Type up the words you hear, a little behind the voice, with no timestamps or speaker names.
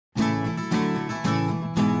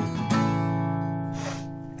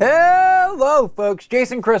Hello folks,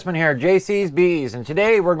 Chrisman here, JC's Bees, and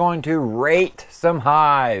today we're going to rate some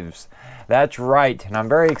hives. That's right, and I'm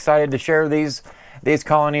very excited to share these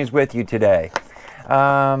colonies with you today.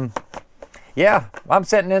 Yeah, I'm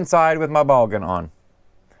sitting inside with my ball gun on.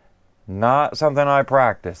 Not something I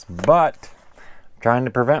practice, but I'm trying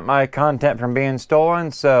to prevent my content from being stolen,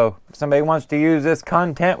 so if somebody wants to use this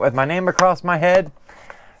content with my name across my head,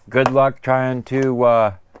 good luck trying to,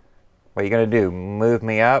 what are you going to do, move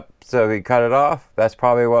me up so we cut it off? That's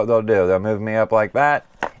probably what they'll do. They'll move me up like that,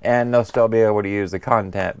 and they'll still be able to use the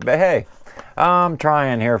content. But hey, I'm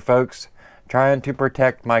trying here, folks. Trying to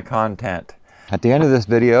protect my content. At the end of this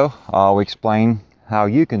video, I'll explain how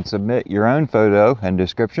you can submit your own photo and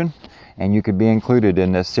description, and you could be included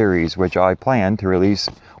in this series, which I plan to release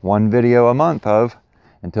one video a month of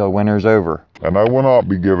until winter's over. And I will not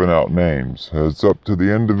be giving out names. It's up to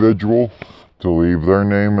the individual to leave their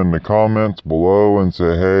name in the comments below and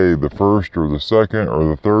say, hey, the first or the second or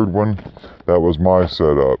the third one, that was my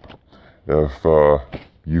setup. If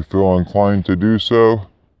you feel inclined to do so,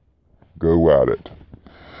 go at it.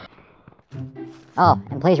 Oh,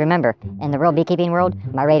 and please remember, in the real beekeeping world,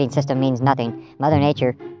 my rating system means nothing. Mother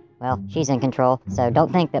Nature, well, she's in control, so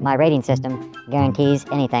don't think that my rating system guarantees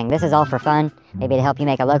anything. This is all for fun, maybe to help you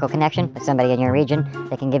make a local connection with somebody in your region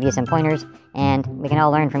that can give you some pointers, and we can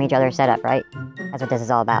all learn from each other's setup, right? That's what this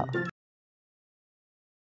is all about.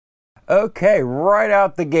 Okay, right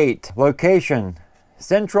out the gate. Location,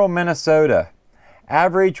 central Minnesota.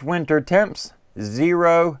 Average winter temps,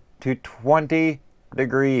 0 to 20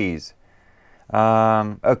 degrees.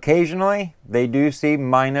 Occasionally, they do see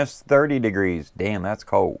minus 30 degrees. Damn, that's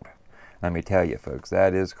cold. Let me tell you, folks,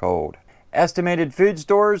 that is cold. Estimated food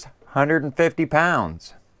stores, 150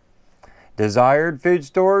 pounds. Desired food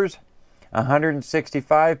stores,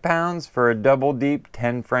 165 pounds for a double deep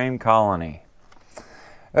 10-frame colony.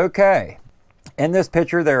 Okay, in this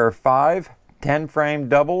picture there are 5 10-frame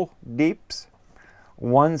double deeps,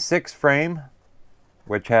 1 6-frame,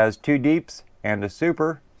 which has 2 deeps and a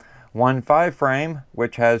super, 1 5-frame,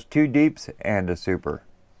 which has 2 deeps and a super.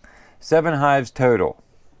 7 hives total.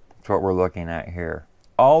 That's what we're looking at here.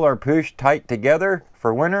 All are pushed tight together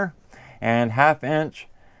for winter, and 1/2 inch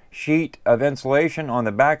sheet of insulation on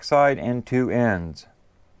the backside and 2 ends.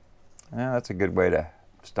 Well, that's a good way to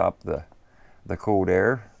stop the cold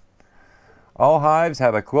air. All hives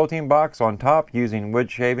have a quilting box on top using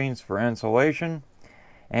wood shavings for insulation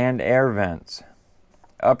and air vents.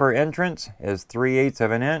 Upper entrance is 3/8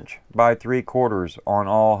 of an inch by 3/4 on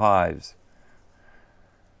all hives.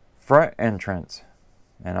 Front entrance,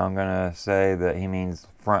 and I'm going to say that he means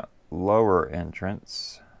front lower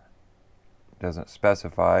entrance, doesn't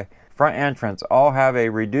specify. Front entrance all have a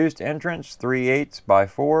reduced entrance 3/8 by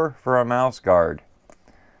 4 for a mouse guard.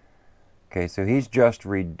 Okay, so he's just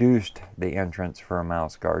reduced the entrance for a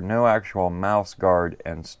mouse guard. No actual mouse guard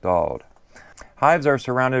installed. Hives are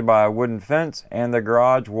surrounded by a wooden fence and the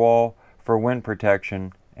garage wall for wind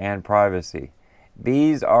protection and privacy.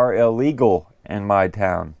 Bees are illegal in my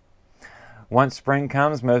town. Once spring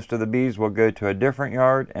comes, most of the bees will go to a different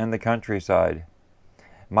yard in the countryside.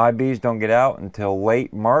 My bees don't get out until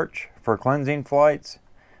late March for cleansing flights.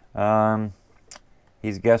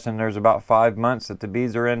 He's guessing there's about 5 months that the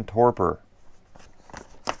bees are in torpor.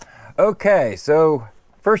 Okay, so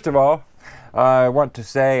first of all, I want to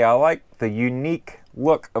say I like the unique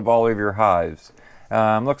look of all of your hives.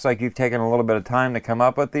 Looks like you've taken a little bit of time to come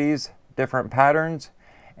up with these different patterns,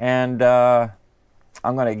 and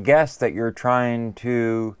I'm going to guess that you're trying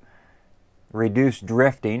to reduce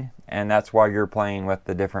drifting, and that's why you're playing with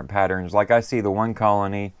the different patterns. Like I see the one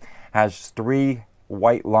colony has 3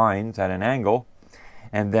 white lines at an angle,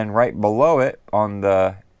 and then right below it on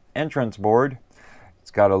the entrance board,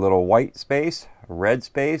 it's got a little white space, a red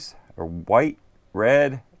space, a white,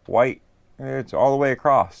 red, white. It's all the way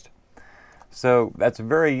across. So that's a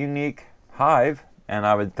very unique hive, and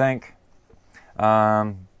I would think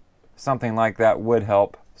something like that would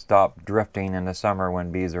help stop drifting in the summer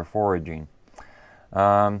when bees are foraging.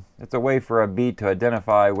 It's a way for a bee to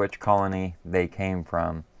identify which colony they came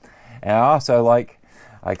from. And I also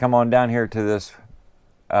I come on down here to this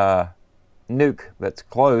nuke that's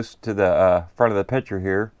close to the front of the picture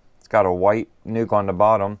here. It's got a white nuke on the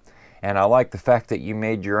bottom, and I like the fact that you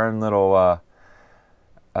made your own little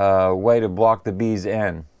way to block the bees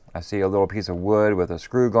in. I see a little piece of wood with a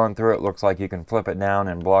screw going through it. Looks like you can flip it down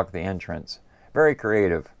and block the entrance. Very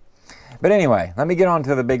creative. But anyway, let me get on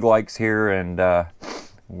to the big likes here, and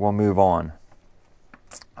we'll move on.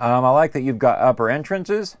 I like that you've got upper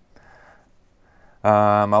entrances.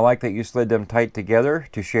 I like that you slid them tight together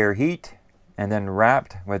to share heat, and then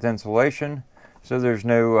wrapped with insulation so there's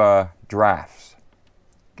no drafts.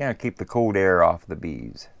 Gonna keep the cold air off the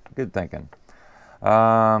bees. Good thinking.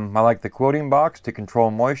 I like the quilting box to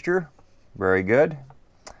control moisture. Very good.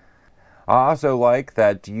 I also like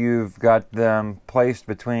that you've got them placed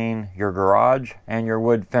between your garage and your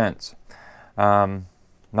wood fence.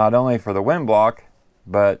 Not only for the wind block,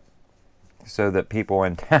 but so that people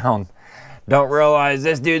in town don't realize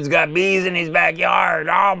this dude's got bees in his backyard.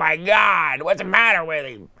 Oh my God, what's the matter with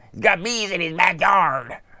him? He's got bees in his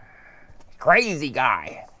backyard. Crazy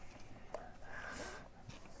guy.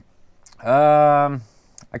 I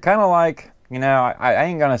kind of like, you know, I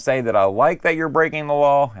ain't gonna say that I like that you're breaking the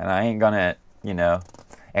law, and I ain't gonna, you know,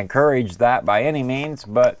 encourage that by any means,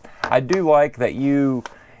 but I do like that you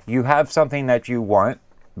have something that you want,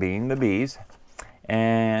 being the bees,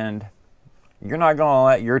 and you're not gonna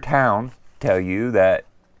let your town tell you that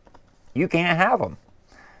you can't have them.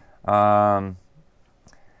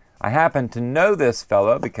 I happen to know this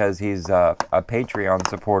fellow because he's a Patreon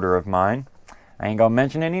supporter of mine. I ain't gonna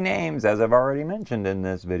mention any names, as I've already mentioned in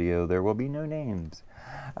this video. There will be no names.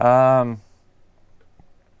 But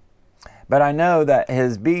I know that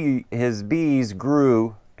his bees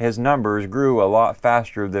grew, his numbers grew a lot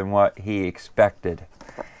faster than what he expected.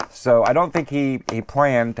 So I don't think he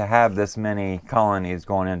planned to have this many colonies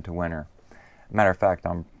going into winter. Matter of fact,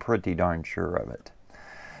 I'm pretty darn sure of it.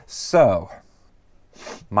 So,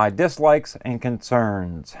 my dislikes and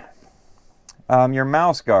concerns. Your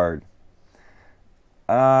mouse guard.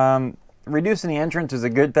 Reducing the entrance is a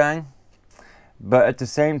good thing, but at the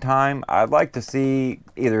same time, I'd like to see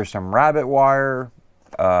either some rabbit wire,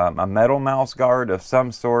 a metal mouse guard of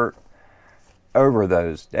some sort over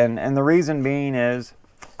those. And the reason being is,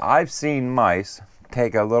 I've seen mice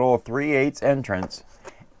take a little 3/8 entrance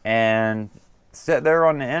and sit there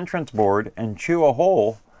on the entrance board and chew a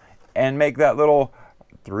hole and make that little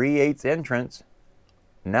 3/8 entrance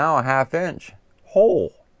now a 1/2 inch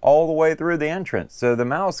hole all the way through the entrance, so the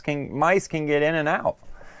mice can get in and out.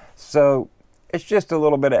 So it's just a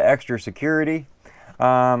little bit of extra security.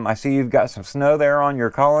 I see you've got some snow there on your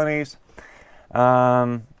colonies.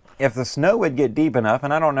 If the snow would get deep enough,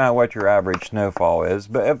 and I don't know what your average snowfall is,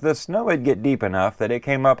 but if the snow would get deep enough that it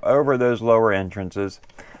came up over those lower entrances,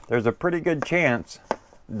 there's a pretty good chance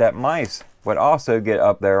that mice would also get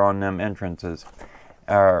up there on them entrances,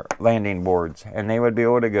 or landing boards, and they would be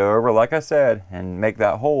able to go over, like I said, and make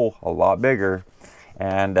that hole a lot bigger.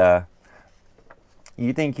 And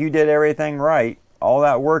you think you did everything right, all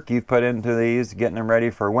that work you've put into these, getting them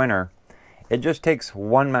ready for winter, it just takes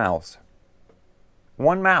one mouse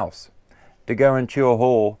to go and chew a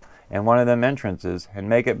hole in one of them entrances and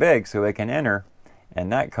make it big so it can enter,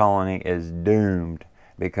 and that colony is doomed,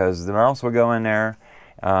 because the mouse will go in there.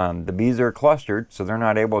 The bees are clustered, so they're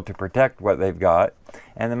not able to protect what they've got,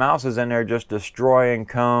 and the mouse is in there just destroying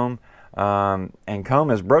comb, and comb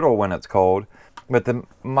is brittle when it's cold, but the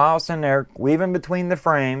mouse in there weaving between the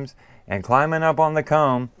frames and climbing up on the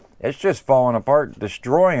comb, it's just falling apart,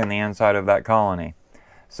 destroying the inside of that colony.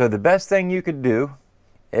 So the best thing you could do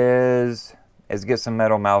is get some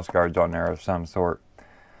metal mouse guards on there of some sort.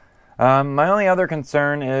 My only other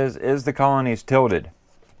concern is the colonies tilted.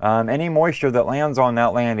 Any moisture that lands on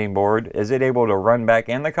that landing board, is it able to run back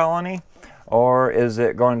in the colony, or is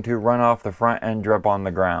it going to run off the front and drip on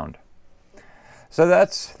the ground? So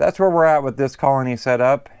that's where we're at with this colony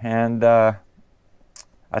setup, and I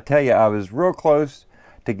tell you, I was real close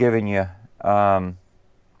to giving you 4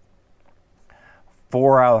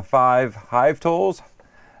 out of 5 hive tools,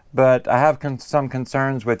 but I have some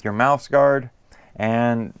concerns with your mouse guard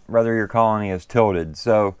and whether your colony is tilted.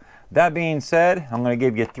 So that being said, I'm going to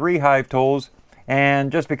give you 3 hive tools,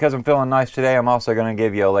 and just because I'm feeling nice today, I'm also going to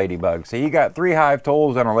give you a ladybug. So you got 3 hive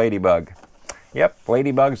tools and a ladybug. Yep,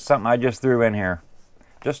 ladybug's something I just threw in here,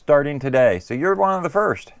 just starting today. So you're one of the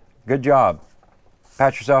first. Good job.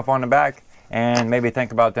 Pat yourself on the back and maybe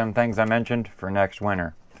think about them things I mentioned for next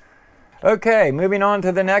winter. Okay, moving on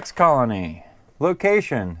to the next colony.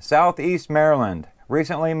 Location, Southeast Maryland.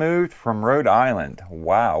 Recently moved from Rhode Island.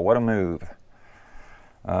 Wow, what a move.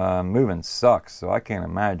 Moving sucks, so I can't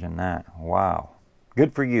imagine that. Wow.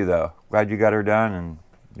 Good for you, though. Glad you got her done and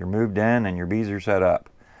you're moved in and your bees are set up.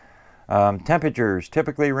 Temperatures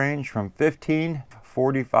typically range from 15 to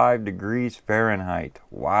 45 degrees Fahrenheit.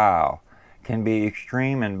 Wow. Can be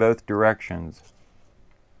extreme in both directions.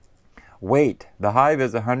 Weight. The hive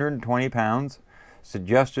is 120 pounds.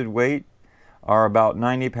 Suggested weight are about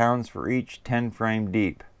 90 pounds for each 10 frame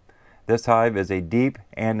deep. This hive is a deep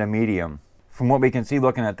and a medium. From what we can see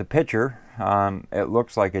looking at the picture, it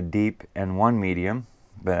looks like a deep and 1 medium,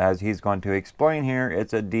 but as he's going to explain here,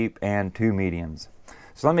 it's a deep and 2 mediums.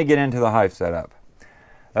 So let me get into the hive setup.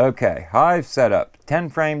 Okay, hive setup, 10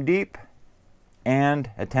 frame deep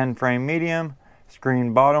and a 10 frame medium,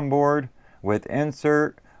 screen bottom board with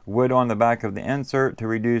insert, wood on the back of the insert to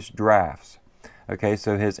reduce drafts. Okay,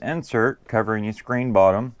 so his insert covering his screen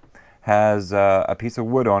bottom has a piece of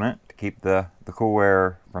wood on it to keep the cool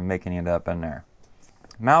air from making it up in there.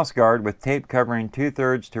 Mouse guard with tape covering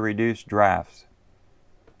 2/3 to reduce drafts.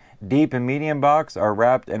 Deep and medium box are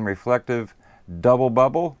wrapped in reflective double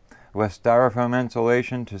bubble with styrofoam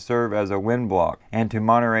insulation to serve as a wind block and to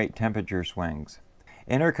moderate temperature swings.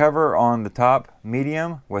 Inner cover on the top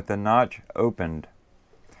medium with the notch opened.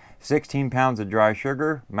 16 pounds of dry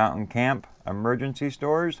sugar, Mountain Camp emergency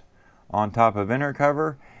stores on top of inner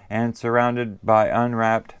cover and surrounded by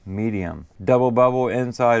unwrapped medium. Double bubble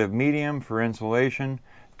inside of medium for insulation,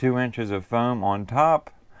 2 inches of foam on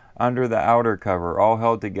top, under the outer cover, all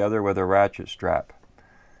held together with a ratchet strap.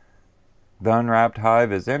 The unwrapped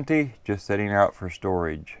hive is empty, just sitting out for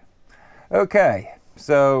storage. Okay,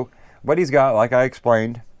 so what he's got, like I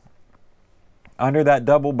explained, under that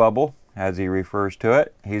double bubble, as he refers to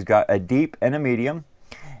it, he's got a deep and a medium,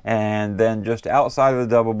 and then just outside of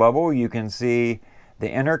the double bubble you can see the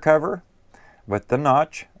inner cover with the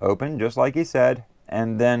notch open just like he said,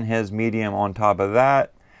 and then his medium on top of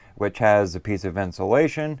that, which has a piece of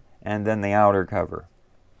insulation, and then the outer cover.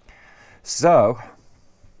 So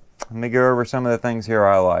let me go over some of the things here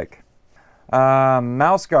I like.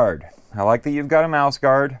 Mouse guard. I like that you've got a mouse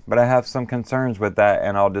guard, but I have some concerns with that,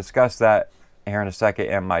 and I'll discuss that here in a second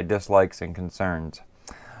and my dislikes and concerns.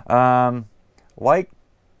 I like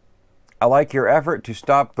your effort to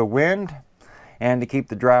stop the wind and to keep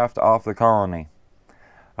the draft off the colony.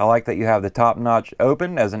 I like that you have the top notch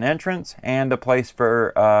open as an entrance and a place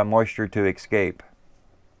for moisture to escape.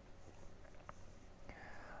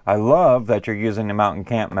 I love that you're using the Mountain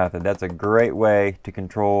Camp method. That's a great way to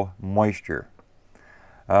control moisture.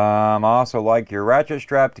 I also like your ratchet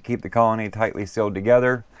strap to keep the colony tightly sealed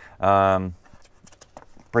together.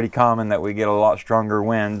 Pretty common that we get a lot stronger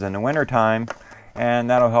winds in the wintertime, and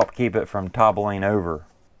that'll help keep it from toppling over.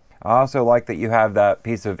 I also like that you have that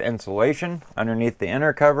piece of insulation underneath the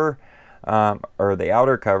inner cover, or the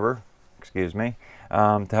outer cover, excuse me,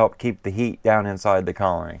 to help keep the heat down inside the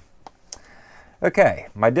colony. Okay,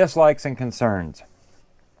 my dislikes and concerns.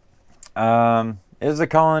 Is the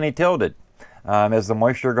colony tilted? Is the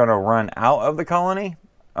moisture going to run out of the colony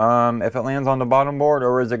if it lands on the bottom board,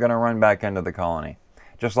 or is it going to run back into the colony?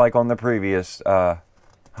 Just like on the previous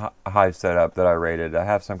hive setup that I rated, I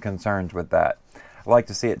have some concerns with that. I like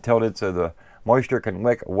to see it tilted so the moisture can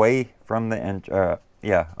wick away from the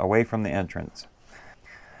away from the entrance.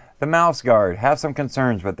 The mouse guard, have some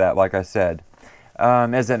concerns with that, like I said.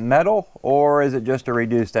 Is it metal or is it just a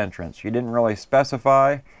reduced entrance? You didn't really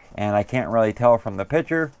specify, and I can't really tell from the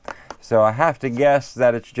picture, so I have to guess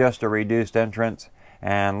that it's just a reduced entrance.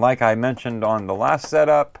 And like I mentioned on the last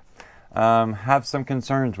setup, have some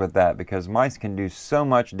concerns with that because mice can do so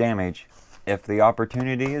much damage if the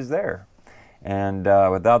opportunity is there. And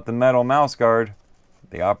without the metal mouse guard,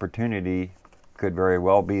 the opportunity could very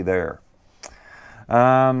well be there.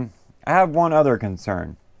 I have one other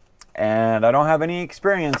concern, and I don't have any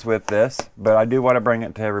experience with this, but I do want to bring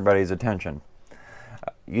it to everybody's attention.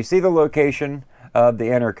 You see the location of the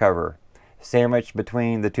inner cover sandwiched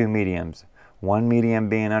between the two mediums, one medium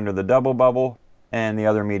being under the double bubble and the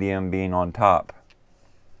other medium being on top.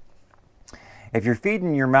 If you're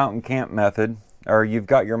feeding your Mountain Camp method, or you've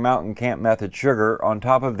got your Mountain Camp method sugar on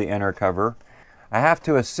top of the inner cover, I have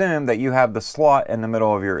to assume that you have the slot in the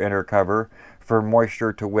middle of your inner cover for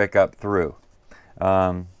moisture to wick up through.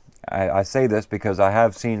 I say this because I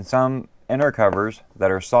have seen some inner covers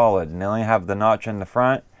that are solid and they only have the notch in the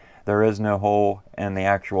front. There is no hole in the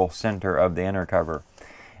actual center of the inner cover.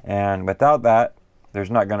 And without that,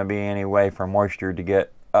 there's not going to be any way for moisture to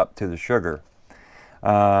get up to the sugar.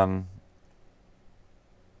 I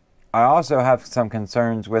also have some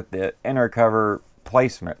concerns with the inner cover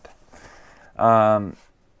placement. In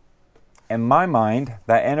my mind,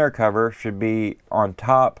 that inner cover should be on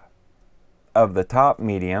top of the top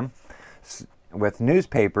medium with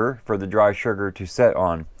newspaper for the dry sugar to sit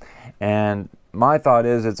on. And my thought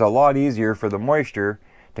is it's a lot easier for the moisture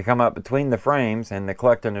to come up between the frames and to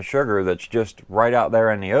collect in the sugar that's just right out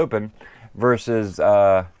there in the open versus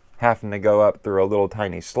having to go up through a little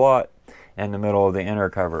tiny slot in the middle of the inner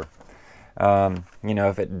cover. You know,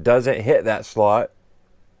 if it doesn't hit that slot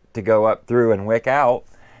to go up through and wick out,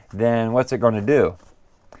 then what's it going to do?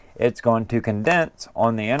 It's going to condense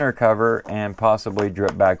on the inner cover and possibly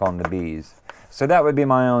drip back on the bees. So that would be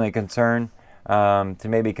my only concern, to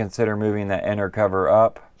maybe consider moving that inner cover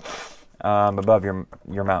up. above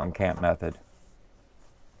your mountain camp method.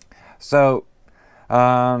 So,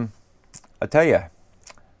 I tell you,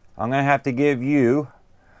 I'm going to have to give you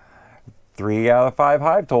 3 out of 5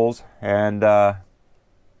 hive tools, and I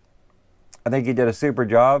think you did a super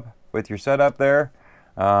job with your setup there.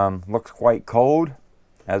 Looks quite cold,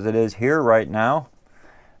 as it is here right now.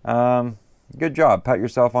 Good job. Pat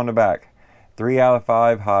yourself on the back. 3 out of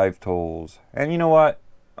 5 hive tools. And you know what?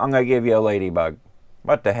 I'm going to give you a ladybug.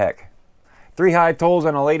 What the heck? 3 hive tools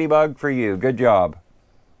and a ladybug for you. Good job.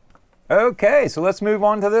 Okay, so let's move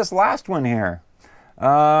on to this last one here.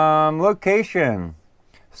 Location.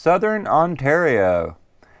 Southern Ontario.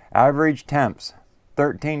 Average temps.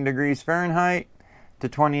 13 degrees Fahrenheit to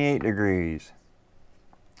 28 degrees.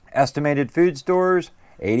 Estimated food stores,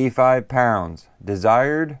 85 pounds.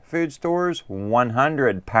 Desired food stores,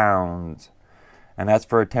 100 pounds. And that's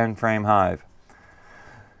for a 10 frame hive.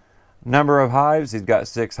 Number of hives, he's got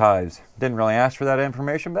 6 hives. Didn't really ask for that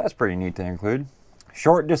information, but that's pretty neat to include.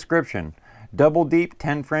 Short description. Double deep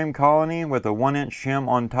 10 frame colony with a 1-inch shim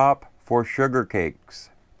on top for sugar cakes.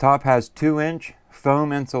 Top has 2-inch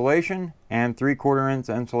foam insulation and 3/4 inch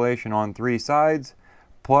insulation on 3 sides,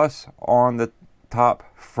 plus on the top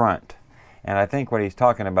front. And I think what he's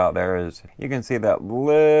talking about there is, you can see that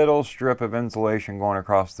little strip of insulation going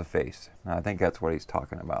across the face. And I think that's what he's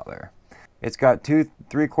talking about there. It's got 2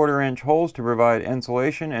 3/4 inch holes to provide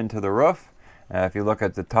insulation into the roof. If you look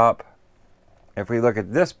at the top, if we look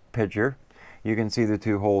at this picture, you can see the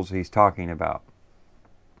 2 holes he's talking about.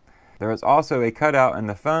 There is also a cutout in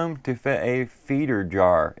the foam to fit a feeder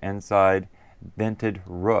jar inside vented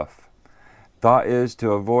roof. Thought is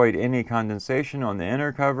to avoid any condensation on the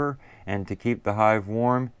inner cover and to keep the hive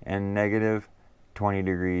warm and negative 20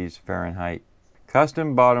 degrees Fahrenheit.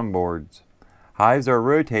 Custom bottom boards. Hives are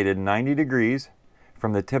rotated 90 degrees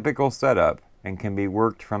from the typical setup and can be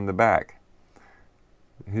worked from the back.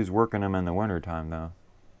 Who's working them in the wintertime though?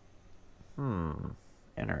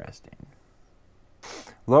 Interesting.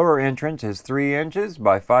 Lower entrance is 3 inches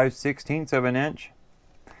by 5/16 of an inch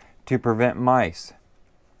to prevent mice.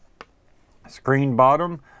 Screen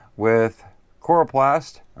bottom with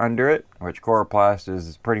coroplast under it, which coroplast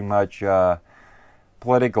is pretty much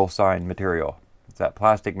political sign material. It's that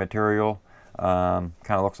plastic material, kind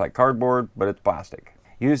of looks like cardboard, but it's plastic.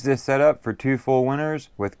 Use this setup for 2 full winters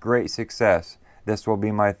with great success. This will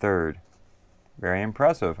be my 3rd. Very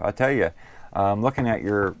impressive, I tell you. Looking at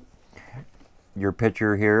your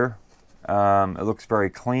picture here, it looks very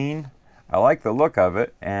clean. I like the look of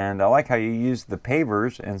it, and I like how you use the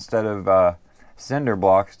pavers instead of cinder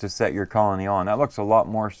blocks to set your colony on. That looks a lot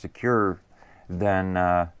more secure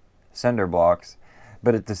than cinder blocks,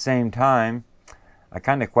 but at the same time, I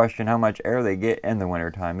kind of question how much air they get in the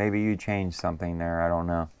wintertime. Maybe you changed something there, I don't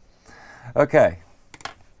know. Okay,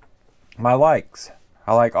 my likes.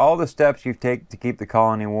 I like all the steps you take to keep the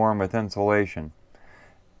colony warm with insulation.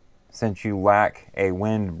 Since you lack a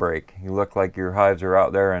wind break, you look like your hives are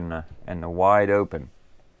out there in the wide open.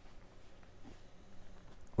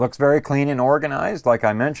 Looks very clean and organized, like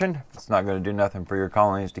I mentioned. It's not going to do nothing for your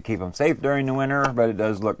colonies to keep them safe during the winter, but it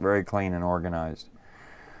does look very clean and organized.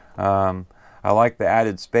 I like the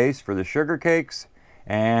added space for the sugar cakes,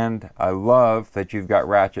 and I love that you've got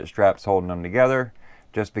ratchet straps holding them together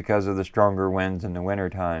just because of the stronger winds in the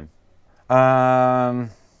wintertime.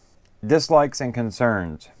 Dislikes and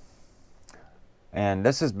concerns. And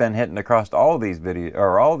this has been hitting across all these videos,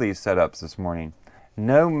 or all these setups this morning.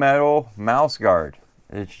 No metal mouse guard.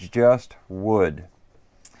 It's just wood.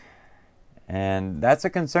 And that's a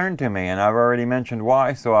concern to me, and I've already mentioned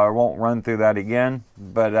why, so I won't run through that again.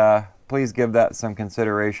 But please give that some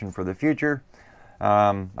consideration for the future.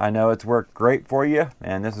 I know it's worked great for you,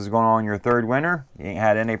 and this is going on your 3rd winter. You ain't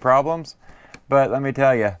had any problems. But let me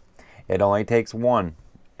tell you, it only takes one,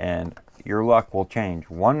 and your luck will change.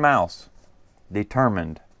 One mouse.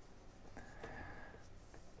 Determined.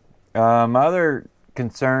 My other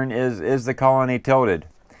concern is the colony tilted.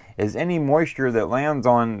 Is any moisture that lands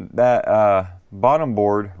on that bottom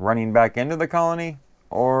board running back into the colony,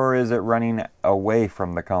 or is it running away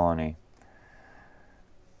from the colony?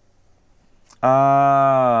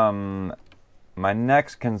 My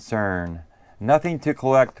next concern, nothing to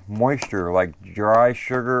collect moisture like dry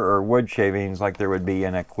sugar or wood shavings like there would be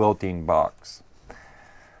in a quilting box.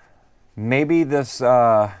 Maybe this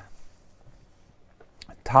top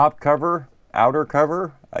cover, outer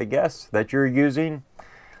cover, I guess, that you're using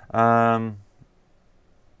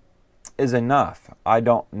is enough. I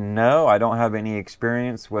don't know. I don't have any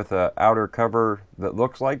experience with an outer cover that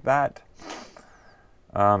looks like that.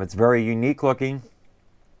 It's very unique looking.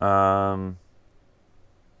 Also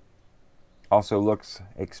looks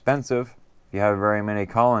expensive. if you have very many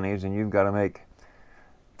colonies and you've got to make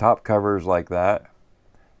top covers like that.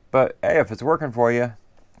 But hey, if it's working for you,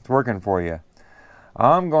 it's working for you.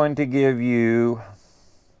 I'm going to give you,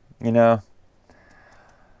 you know,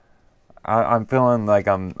 I'm feeling like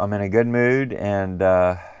I'm in a good mood, and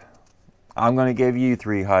I'm going to give you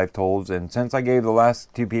 3 hive tools. And since I gave the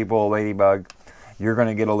last 2 people a ladybug, you're going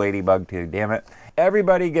to get a ladybug too. Damn it.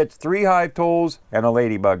 Everybody gets 3 hive tools and a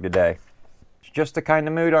ladybug today. It's just the kind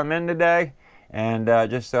of mood I'm in today, and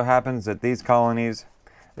just so happens that these colonies,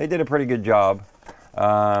 they did a pretty good job.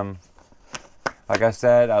 Like I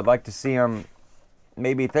said, I'd like to see them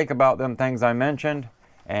maybe think about them things I mentioned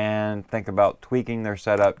and think about tweaking their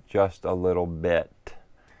setup just a little bit.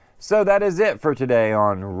 So that is it for today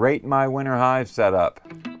on Rate My Winter Hive Setup.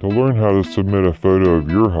 To learn how to submit a photo of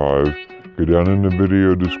your hive, go down in the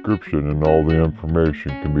video description and all the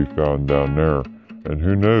information can be found down there. And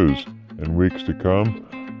who knows, in weeks to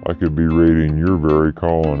come, I could be rating your very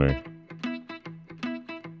colony.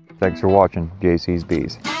 Thanks for watching JC's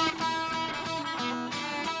Bees.